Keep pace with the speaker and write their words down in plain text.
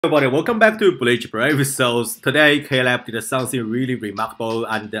Everybody, welcome back to Bleach Brave Souls. Today, Caleb did something really remarkable,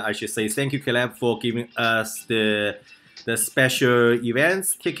 and I should say thank you, Caleb, for giving us the special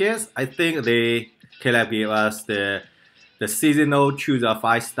events tickets. I think Caleb gave us the seasonal choose a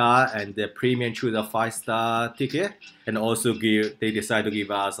 5-star and the premium choose a 5-star ticket, and also they decided to give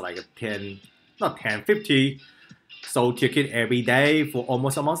us like a 10, not 10, 50 soul ticket every day for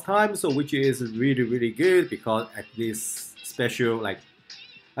almost a month's time. So which is really good because at this special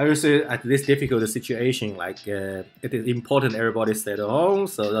I would say at this difficult situation, it is important everybody stay at home,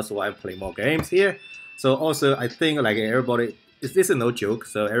 so that's why I'm playing more games here. So also I think everybody, this is no joke,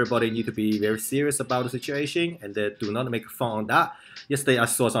 so everybody need to be very serious about the situation and do not make fun on that. Yesterday I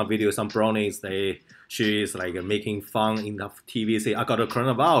saw some videos, some brownies, she's making fun in the TV, say I got a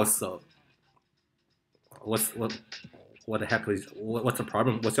coronavirus. So what the heck is what's the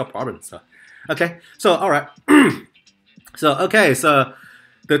problem? What's your problem? So okay, so all right, so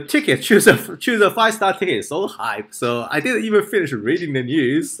the ticket, choose a 5-star ticket is so hype. So I didn't even finish reading the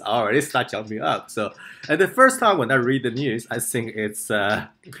news. I already start jumping up. So and the first time when I read the news, I think it's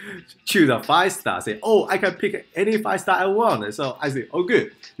choose a 5-star. Say, oh, I can pick any 5-star I want. So I say, oh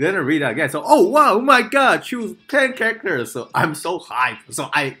good. Then I read it again. So oh wow, oh my god, choose 10 characters. So I'm so hyped. So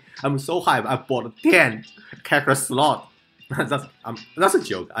I'm so hyped. I bought 10 character slot. That's a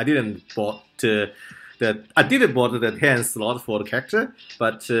joke. I didn't bought I didn't bought the 10 slot for the character,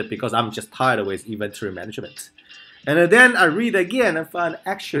 but because I'm just tired with inventory management. And then I read again and find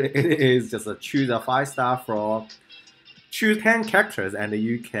actually it is just a choose a 5-star from choose 10 characters, and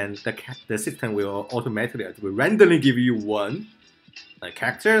you can the system will automatically randomly give you one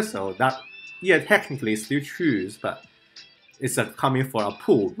character. So that technically still choose, but it's coming for a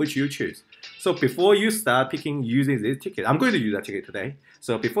pool which you choose. So before you start using this ticket, I'm going to use that ticket today.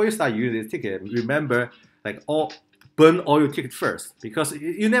 So before you start using this ticket, remember burn all your tickets first, because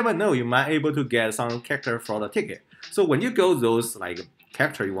you never know, you might able to get some character from the ticket. So when you go those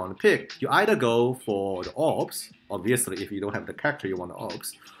character you want to pick, you either go for the orbs, obviously if you don't have the character you want the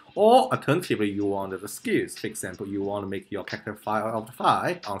orbs, or alternatively you want the skills. For example, you want to make your character 5 out of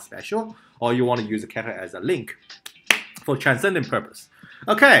 5 on special, or you want to use the character as a link for transcendent purpose.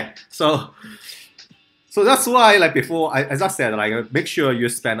 Okay, so that's why before, as I said, make sure you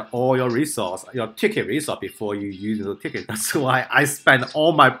spend all your resource, your ticket resource before you use the ticket. That's why I spend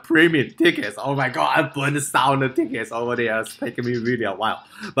all my premium tickets. Oh my god, I burned 1,000 tickets over there. It's taking me really a while.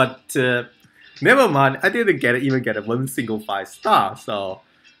 But never mind, I didn't even get one single 5-star. So,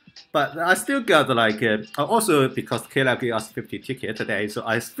 but I still got also because Caleb gave us 50 tickets today, so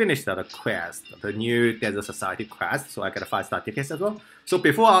I finished that quest, the new Desert Society quest, so I got a 5-star tickets as well. So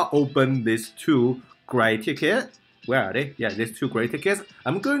before I open these 2 gray tickets, where are they? Yeah, these 2 gray tickets,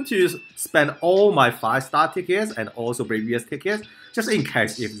 I'm going to spend all my 5-star tickets and also previous tickets, just in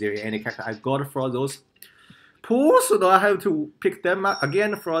case if there are any character I got for those pools, so I have to pick them up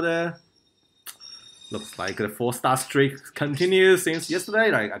again for the. Looks like the 4-star streak continues since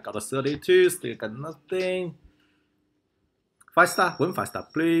yesterday. I got a 32, still got nothing. 5-star, 1 5-star,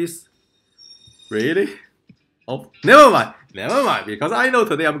 please. Really? Oh, never mind, because I know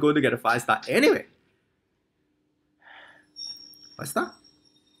today I'm going to get a 5-star anyway. 5-star?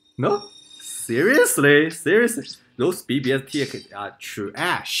 No? Seriously? Those BBS tickets are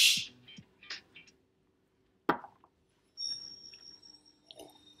trash.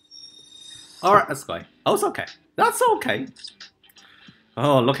 Alright, that's fine. Oh, it's okay. That's okay.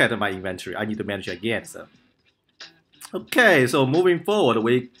 Oh, look at my inventory. I need to manage again, so. Okay, so moving forward,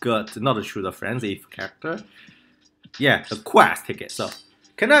 we got another Choose a Frenzy character. Yeah, the quest ticket. So,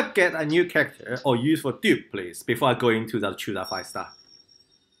 can I get a new character or use for dupe, please, before I go into the Choose a 5-star?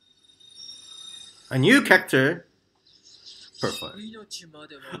 A new character. Perfect.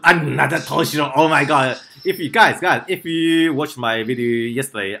 Another Toshiro. Oh my god. If you guys, if you watched my video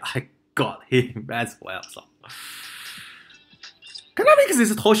yesterday, I got him as well. So can I make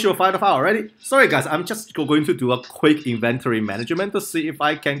this Toshiro 5-5 already? Sorry guys, I'm just going to do a quick inventory management to see if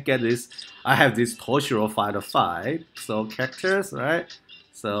I can get this. I have this Toshiro 5-5. So characters, right?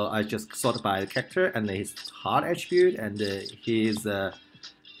 So I just sort by character and his heart attribute, and he's a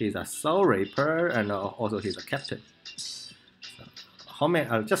soul raper, and also he's a captain. So how many?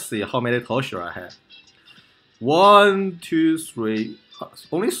 I'll just see how many Toshiro I have. 1, 2, 3.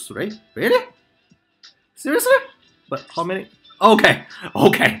 Only 3? Really? Seriously? But how many? Okay.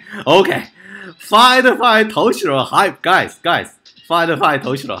 5-5 Toshiro hype, guys. 5-5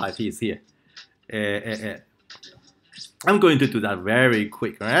 Toshiro hype is here. I'm going to do that very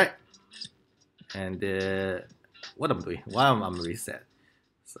quick, alright? And what I'm doing? Why I'm reset?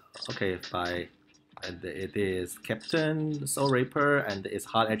 So okay, by And it is Captain, Soul Reaper, and its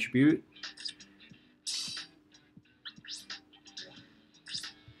hard attribute.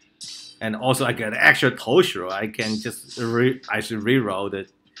 And also I get extra Toshiro. I can just I should re-roll the,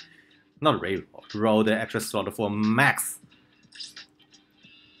 not re-roll, roll the extra slot for max.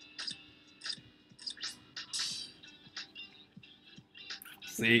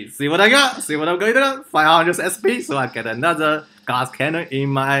 See what I got? See what I'm going to do? 500 SP, so I get another gas cannon in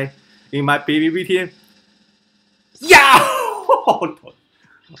my PvP team. Yeah!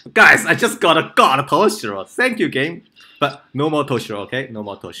 Guys, I just got a god Toshiro. Thank you, game. But no more Toshiro, okay? No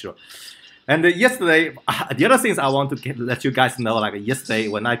more Toshiro. And yesterday, the other things I want to let you guys know, like yesterday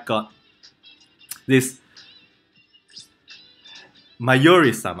when I got this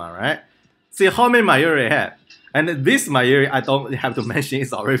Mayuri-sama, right? See how many Mayuri I have. And this Mayuri, I don't have to mention,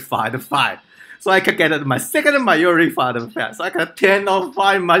 it's already 5-5. So I can get my second Mayuri 5-5. So I got 10 of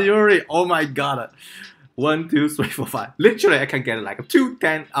 5 Mayuri. Oh my god. 1, 2, 3, 4, 5. Literally, I can get like 2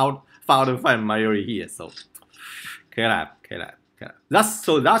 10 out 5 Mayuri here. So,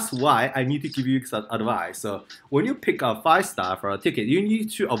 that's why I need to give you some advice. So when you pick a 5-star for a ticket, you need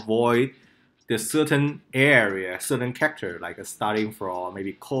to avoid the certain area, certain character, like starting from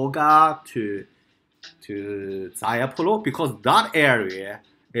maybe Koga to Zayapuro, because that area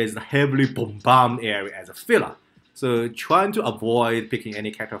is a heavily bombarded area as a filler. So trying to avoid picking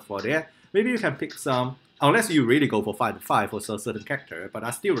any character for there. Maybe you can pick some, unless you really go for 5-5 for a certain character, but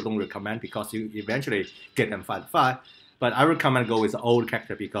I still don't recommend because you eventually get them 5-5. But I recommend go with the old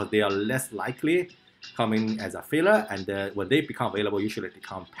character because they are less likely coming as a filler, and when they become available, usually they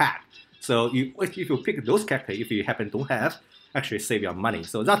come packed. So if you pick those characters, if you happen to have, actually save your money.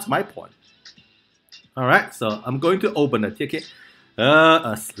 So that's my point. All right, so I'm going to open the ticket.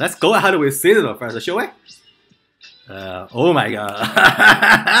 Let's go ahead with seasonal first, shall we? Oh my god.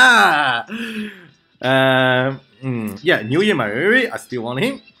 Yeah, New Year Mayuri, I still want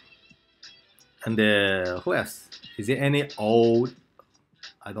him. And who else? Is there any old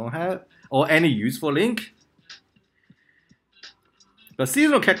I don't have? Or any useful link? The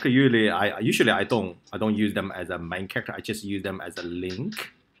seasonal character usually I don't use them as a main character, I just use them as a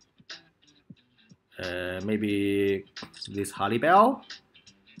link. Maybe this Harley Bell.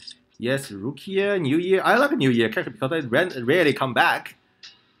 Yes, Rukia, New Year. I like New Year character because they rarely come back.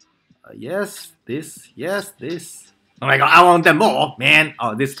 Yes, this. Oh my god, I want them more, man.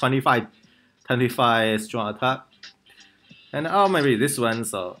 Oh, this 25 strong attack. And oh, maybe this one.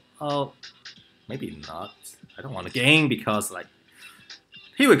 So oh, maybe not. I don't want to gain because like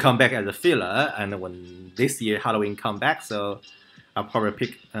he will come back as a filler, and when this year Halloween come back, so I'll probably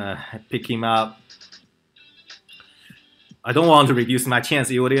pick him up. I don't want to reduce my chance,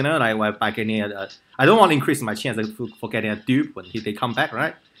 you know, like by getting I don't want to increase my chance for getting a dupe when they come back,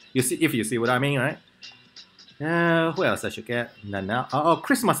 right? You see, if you see what I mean, right? Who else I should get? Now, oh,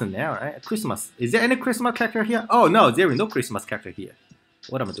 Christmas in there, right? Christmas. Is there any Christmas character here? Oh no, there is no Christmas character here.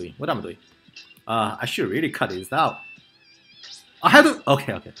 What am I doing? I should really cut this out. I have to.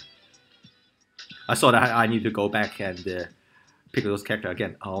 Okay. I thought I need to go back and pick those characters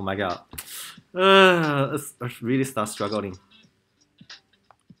again. Oh my god. I really start struggling.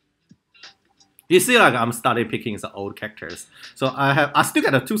 You see, like I'm starting picking some old characters. So I still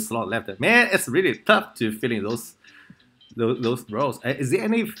got a 2 slot left. Man, it's really tough to fill in those roles. Is there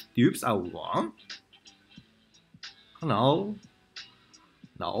any dupes I want? No.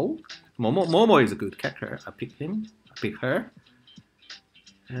 Momo is a good character. I pick him. I pick her.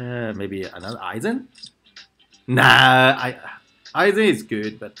 Maybe another Aizen. Nah, Aizen is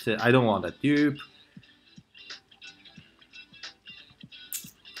good, but I don't want a dupe.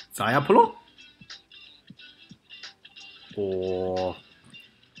 Zayapuro? Or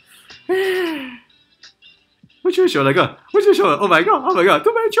which one should I go? Oh my god,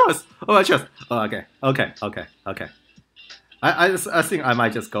 too many choices. Oh my choice. Oh, okay. I think I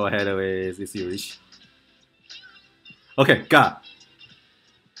might just go ahead with this Yurich. Okay, God.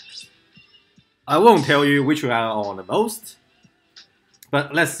 I won't tell you which one I want the most,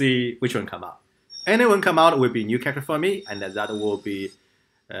 but let's see which one come out. Anyone come out will be new character for me, and that will be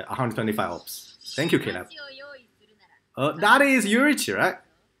 125 ops. Thank you, Caleb. That is Yurichi, right?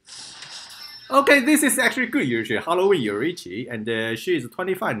 Okay, this is actually good Yurichi, Halloween Yurichi, and she is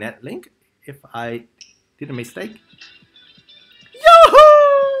 25 net link, if I didn't mistake.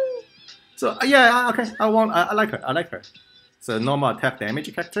 Yahoo! So yeah, okay, I like her. So normal attack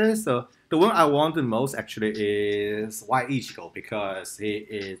damage character. So the one I want the most actually is White Ichigo because he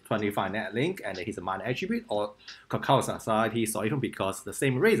is 25 net link and he's a minor attribute, or Kakao Society, so even because the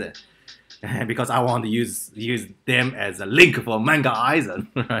same reason. Because I want to use them as a link for manga Aizen.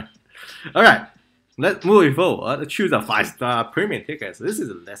 Alright. let's move forward. Choose a 5-star premium ticket. So this is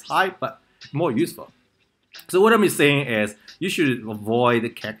less high, but more useful. So what I'm saying is you should avoid the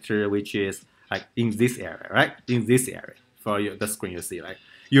character which is like in this area, right? In this area for the screen you see, like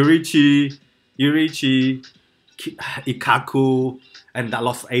Yurichi, Ikaku, and that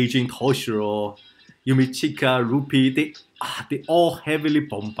lost aging Toshiro, Yumichika, Rupi, they all heavily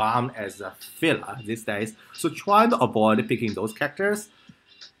bombarded as a filler these days. So try to avoid picking those characters.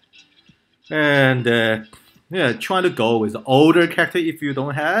 And yeah, try to go with the older character if you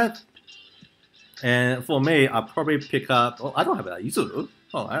don't have. And for me, I'll probably pick up. Oh, I don't have that Izuru.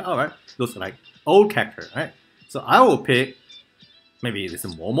 Oh, all right. Those are like old character, right? So I will pick maybe this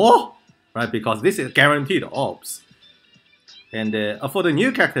Momo, right? Because this is guaranteed orbs. And for the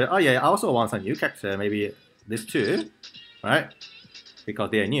new character, oh yeah, I also want some new character. Maybe this too, right?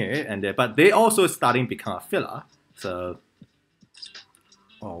 Because they are new, and but they also starting to become a filler. So,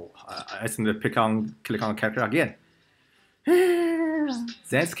 oh, I think to click on character again.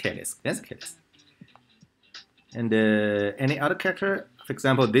 That's careless. That's careless. And any other character? For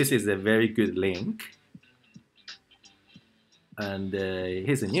example, this is a very good Link. And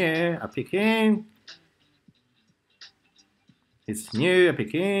here's a new. I pick him. It's new. I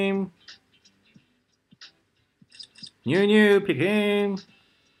pick him. New. Pick him.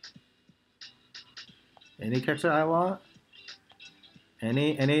 Any character I want?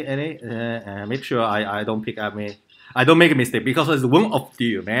 Any? Make sure I don't pick up me. I don't make a mistake because it's one of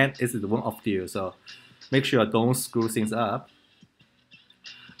you, man. It's one of you. So make sure I don't screw things up.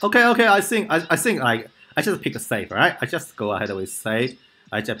 Okay. I think like I just pick a save, right? I just go ahead with save.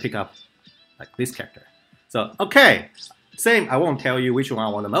 I just pick up like this character. So okay, same. I won't tell you which one I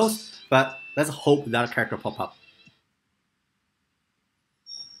want the most, but let's hope that character pop up.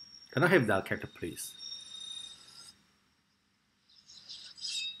 Can I have that character, please?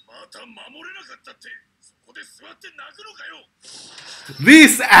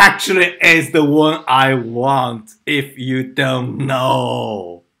 This actually is the one I want if you don't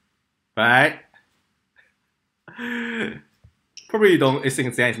know. Right? Probably you don't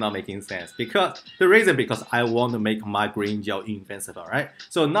think that is not making sense. Because the reason because I want to make my Green Gel invincible, right?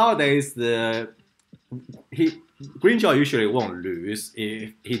 So nowadays Green Gel usually won't lose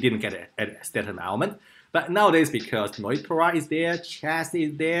if he didn't get a status element. But nowadays, because Noitora is there, Chast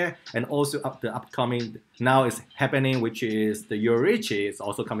is there, and also the upcoming now is happening, which is the Yorichi is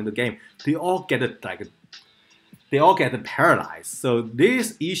also coming to the game. They all get paralyzed. So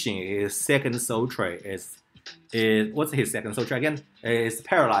this Ishin is second soul trait is what's his second soul trait again? Is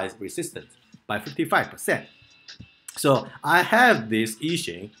paralyzed resistant by 55%. So I have this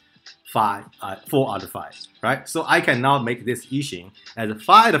Ishin 4 out of 5, right? So I can now make this Ishin as a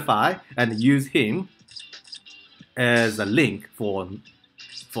 5 out of 5 and use him as a link for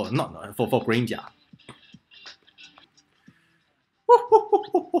Green Gel.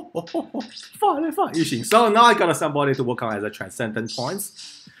 Fine. So now I got somebody to work on as a transcendent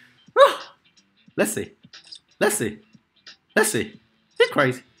points. Let's see. You're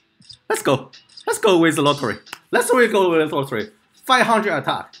crazy. Let's go with the lottery. Let's really go with the lottery. 500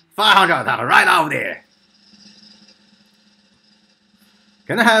 attack. 500 attack right out there.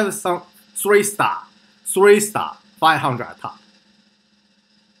 Can I have some 3-star? 3-star. 500 attack.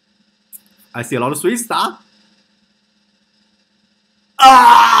 I see a lot of 3-star.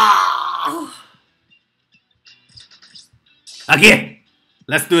 Again.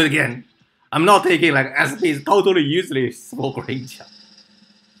 Let's do it again. I'm not taking like SP is totally useless for Green Gel.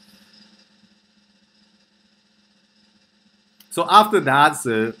 So after that,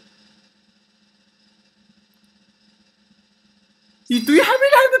 do you have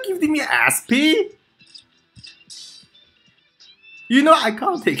to give me SP? You know I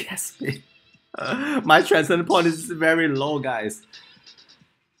can't take SP. My transcendent point is very low, guys.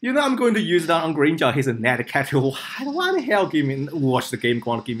 You know I'm going to use that on Green Gel. He's a net character. Why the hell watch the game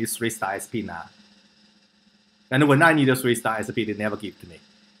going to give me 3-star SP now? And when I need a 3-star SP, they never give to me.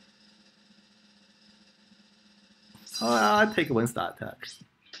 Oh, I'll take a 1-star attack.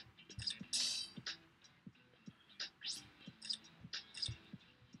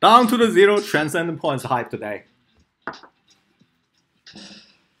 Down to the 0 transcendent points hype today.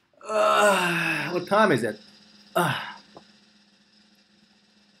 What time is it?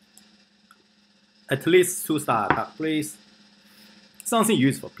 At least 2-star attack, please. Something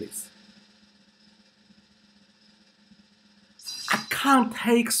useful, please. I can't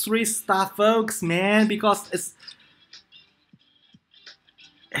take 3-star, folks, man, because it's...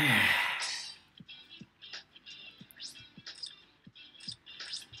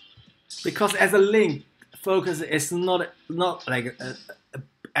 because as a link, focus is not like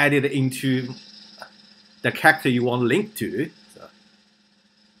added into the character you want to link to. So,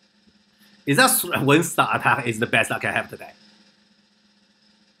 is that 1-star attack is the best I can have today?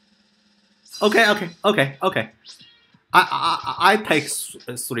 Okay. I take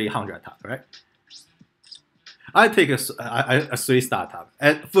 300 attack, right? I take a 3-star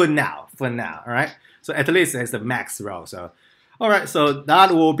attack for now, all right? So at least it's the max roll. So, all right, so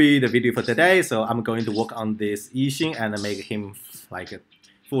that will be the video for today. So I'm going to work on this Yixin and make him like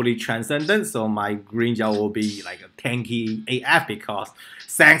fully transcendent. So my green gel will be like a tanky AF because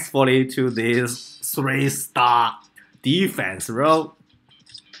thankfully to this 3-star defense roll.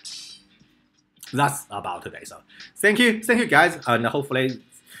 That's about today. So thank you guys, and hopefully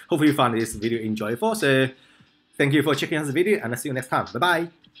you found this video enjoyable. So thank you for checking out this video, and I'll see you next time. Bye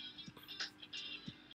bye.